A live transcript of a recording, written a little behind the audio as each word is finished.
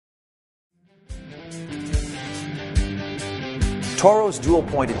Toro's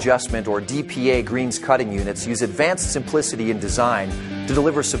dual-point adjustment, or DPA, greens cutting units use advanced simplicity in design to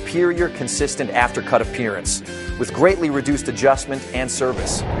deliver superior, consistent after-cut appearance, with greatly reduced adjustment and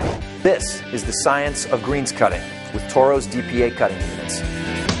service. This is the science of greens cutting with Toro's DPA cutting units.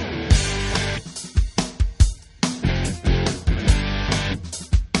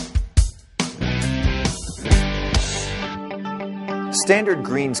 Standard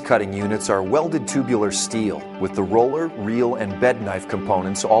greens cutting units are welded tubular steel with the roller, reel, and bed knife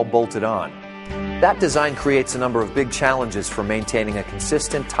components all bolted on. That design creates a number of big challenges for maintaining a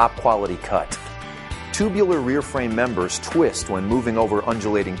consistent, top-quality cut. Tubular rear frame members twist when moving over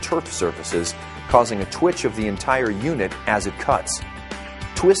undulating turf surfaces, causing a twitch of the entire unit as it cuts.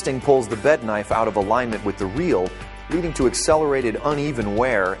 Twisting pulls the bed knife out of alignment with the reel, leading to accelerated uneven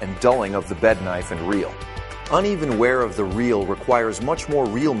wear and dulling of the bed knife and reel. Uneven wear of the reel requires much more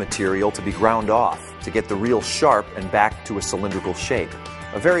reel material to be ground off to get the reel sharp and back to a cylindrical shape,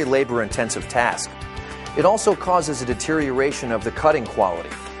 a very labor-intensive task. It also causes a deterioration of the cutting quality,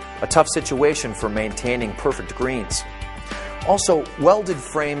 a tough situation for maintaining perfect greens. Also, welded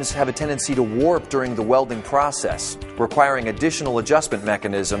frames have a tendency to warp during the welding process, requiring additional adjustment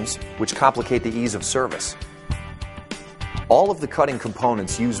mechanisms which complicate the ease of service. All of the cutting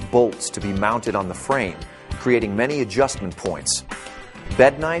components use bolts to be mounted on the frame, creating many adjustment points.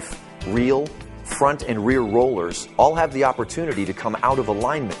 Bed knife, reel, front and rear rollers all have the opportunity to come out of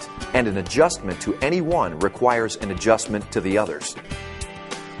alignment, and an adjustment to any one requires an adjustment to the others.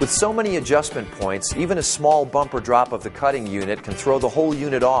 With so many adjustment points, even a small bump or drop of the cutting unit can throw the whole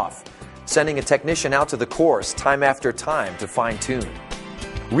unit off, sending a technician out to the course time after time to fine-tune.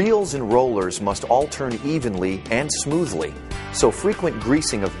 Reels and rollers must all turn evenly and smoothly, so frequent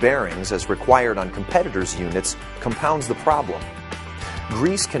greasing of bearings as required on competitors' units compounds the problem.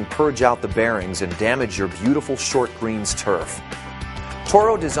 Grease can purge out the bearings and damage your beautiful short greens turf.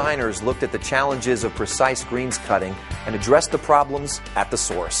 Toro designers looked at the challenges of precise greens cutting and addressed the problems at the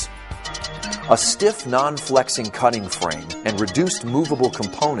source. A stiff, non-flexing cutting frame and reduced movable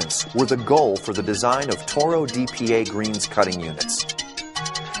components were the goal for the design of Toro DPA greens cutting units.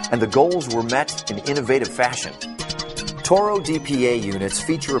 And the goals were met in innovative fashion. Toro DPA units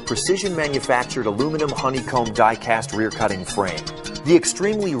feature a precision-manufactured aluminum honeycomb die-cast rear-cutting frame. The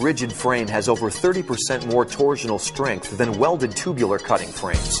extremely rigid frame has over 30% more torsional strength than welded tubular cutting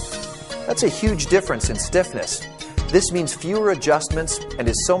frames. That's a huge difference in stiffness. This means fewer adjustments and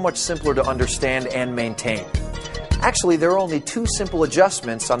is so much simpler to understand and maintain. Actually, there are only two simple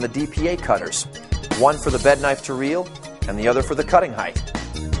adjustments on the DPA cutters. One for the bed knife to reel, and the other for the cutting height.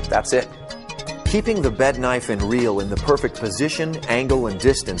 That's it. Keeping the bed knife and reel in the perfect position, angle, and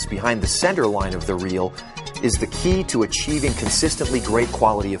distance behind the center line of the reel is the key to achieving consistently great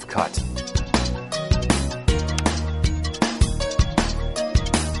quality of cut.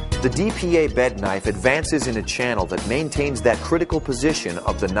 The DPA bed knife advances in a channel that maintains that critical position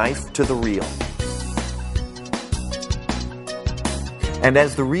of the knife to the reel. And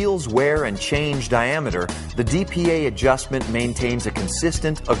as the reels wear and change diameter, the DPA adjustment maintains a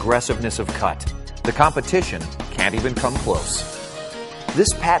consistent aggressiveness of cut. The competition can't even come close.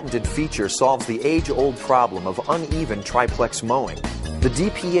 This patented feature solves the age-old problem of uneven triplex mowing. The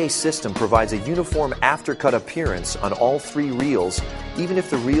DPA system provides a uniform aftercut appearance on all three reels, even if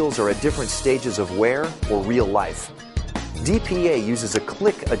the reels are at different stages of wear or reel life. DPA uses a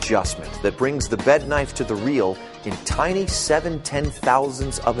click adjustment that brings the bed knife to the reel in tiny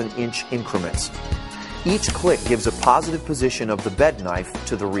 7/10,000ths of an inch increments. Each click gives a positive position of the bed knife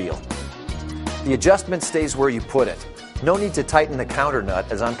to the reel. The adjustment stays where you put it. No need to tighten the counter nut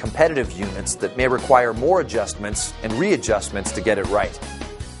as on competitive units that may require more adjustments and readjustments to get it right.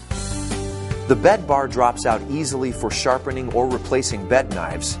 The bed bar drops out easily for sharpening or replacing bed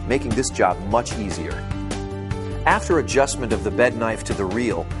knives, making this job much easier. After adjustment of the bed knife to the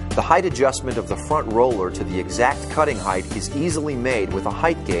reel, the height adjustment of the front roller to the exact cutting height is easily made with a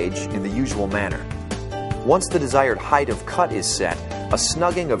height gauge in the usual manner. Once the desired height of cut is set, a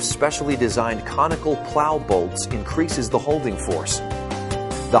snugging of specially designed conical plow bolts increases the holding force.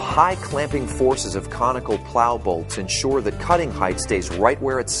 The high clamping forces of conical plow bolts ensure that cutting height stays right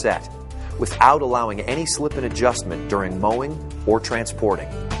where it's set, without allowing any slip in adjustment during mowing or transporting.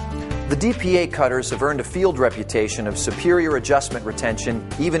 The DPA cutters have earned a field reputation of superior adjustment retention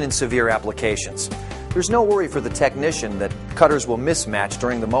even in severe applications. There's no worry for the technician that cutters will mismatch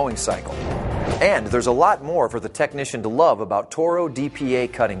during the mowing cycle. And there's a lot more for the technician to love about Toro DPA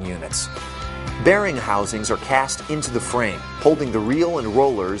cutting units. Bearing housings are cast into the frame, holding the reel and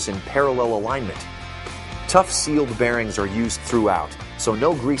rollers in parallel alignment. Tough sealed bearings are used throughout, so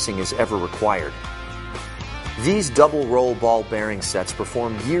no greasing is ever required. These double roll ball bearing sets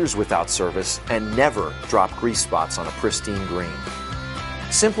perform years without service and never drop grease spots on a pristine green.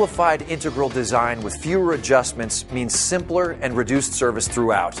 Simplified integral design with fewer adjustments means simpler and reduced service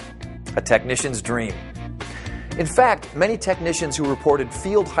throughout. A technician's dream. In fact, many technicians who reported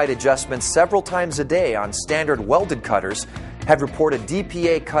field height adjustments several times a day on standard welded cutters have reported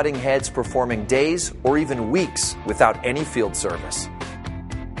DPA cutting heads performing days or even weeks without any field service.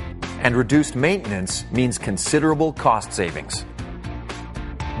 And reduced maintenance means considerable cost savings.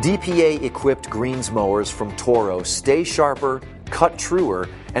 DPA-equipped greens mowers from Toro stay sharper, cut truer,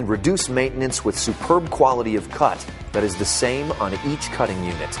 and reduce maintenance with superb quality of cut that is the same on each cutting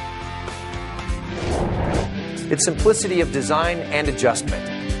unit. Its simplicity of design and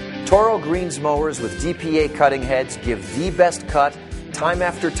adjustment. Toro greens mowers with DPA cutting heads give the best cut time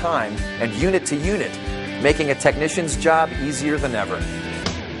after time and unit to unit, making a technician's job easier than ever.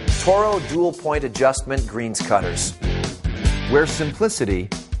 Toro dual point adjustment greens cutters, where simplicity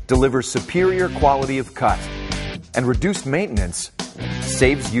delivers superior quality of cut and reduced maintenance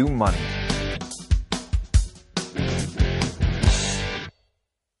saves you money.